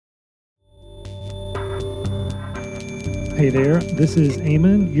Hey there, this is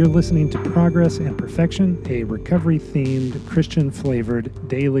Eamon. You're listening to Progress and Perfection, a recovery-themed, Christian-flavored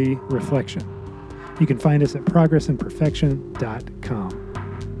daily reflection. You can find us at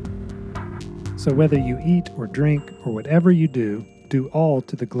progressandperfection.com. So whether you eat or drink or whatever you do all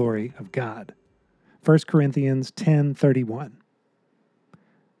to the glory of God. 1 Corinthians 10:31.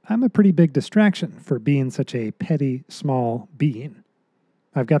 I'm a pretty big distraction for being such a petty, small being.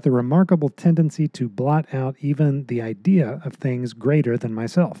 I've got the remarkable tendency to blot out even the idea of things greater than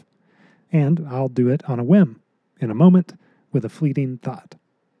myself. And I'll do it on a whim, in a moment, with a fleeting thought.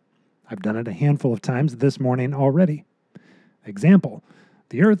 I've done it a handful of times this morning already. Example,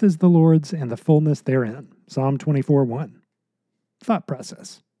 the earth is the Lord's and the fullness therein. Psalm 24:1. Thought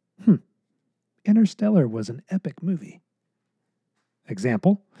process. Interstellar was an epic movie.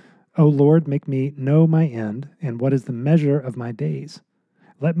 Example, O Lord, make me know my end and what is the measure of my days.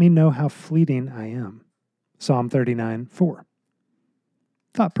 Let me know how fleeting I am. Psalm 39:4.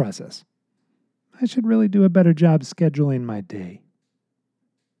 Thought process. I should really do a better job scheduling my day.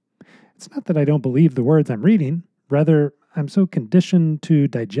 It's not that I don't believe the words I'm reading. Rather, I'm so conditioned to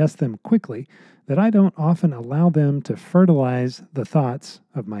digest them quickly that I don't often allow them to fertilize the thoughts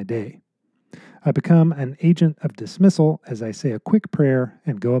of my day. I become an agent of dismissal as I say a quick prayer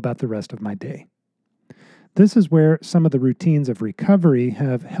and go about the rest of my day. This is where some of the routines of recovery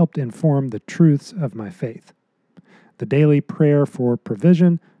have helped inform the truths of my faith. The daily prayer for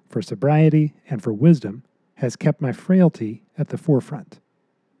provision, for sobriety, and for wisdom has kept my frailty at the forefront.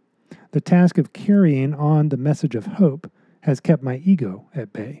 The task of carrying on the message of hope has kept my ego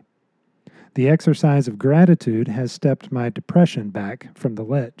at bay. The exercise of gratitude has stepped my depression back from the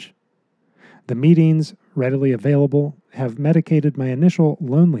ledge. The meetings readily available have medicated my initial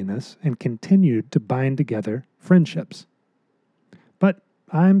loneliness and continued to bind together friendships. But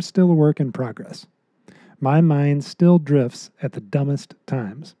I'm still a work in progress. My mind still drifts at the dumbest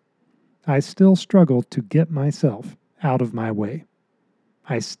times. I still struggle to get myself out of my way.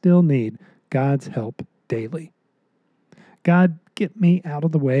 I still need God's help daily. God, get me out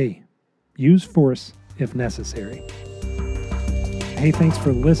of the way. Use force if necessary. Hey, thanks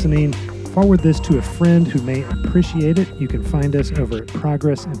for listening. Forward this to a friend who may appreciate it. You can find us over at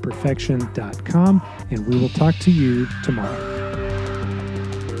progressandperfection.com, and we will talk to you tomorrow.